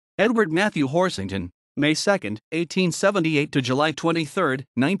Edward Matthew Horsington, May 2, 1878 to July 23,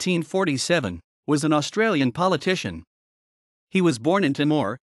 1947, was an Australian politician. He was born in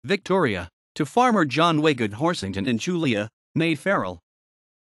Timor, Victoria, to farmer John Waygood Horsington and Julia, née Farrell.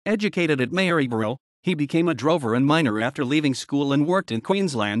 Educated at Maryborough, he became a drover and miner after leaving school and worked in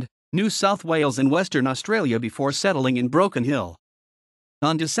Queensland, New South Wales and Western Australia before settling in Broken Hill.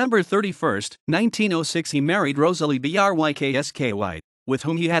 On December 31, 1906 he married Rosalie Bryksky, with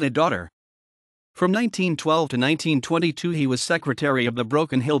whom he had a daughter. From 1912 to 1922 he was secretary of the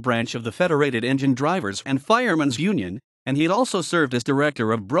Broken Hill branch of the Federated Engine Drivers and Firemen's Union, and he had also served as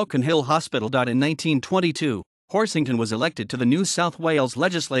director of Broken Hill Hospital. In 1922, Horsington was elected to the New South Wales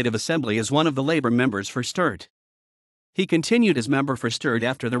Legislative Assembly as one of the Labor members for Sturt. He continued as member for Sturt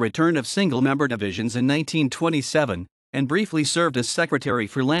after the return of single-member divisions in 1927, and briefly served as Secretary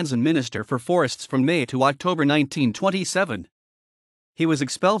for Lands and Minister for Forests from May to October 1927. He was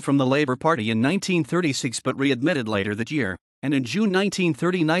expelled from the Labour Party in 1936 but readmitted later that year, and in June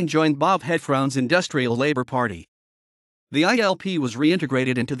 1939 joined Bob Heffrown's Industrial Labour Party. The ILP was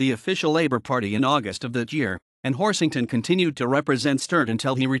reintegrated into the official Labour Party in August of that year, and Horsington continued to represent Sturt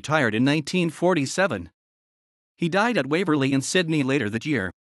until he retired in 1947. He died at Waverley in Sydney later that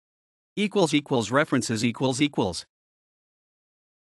year. References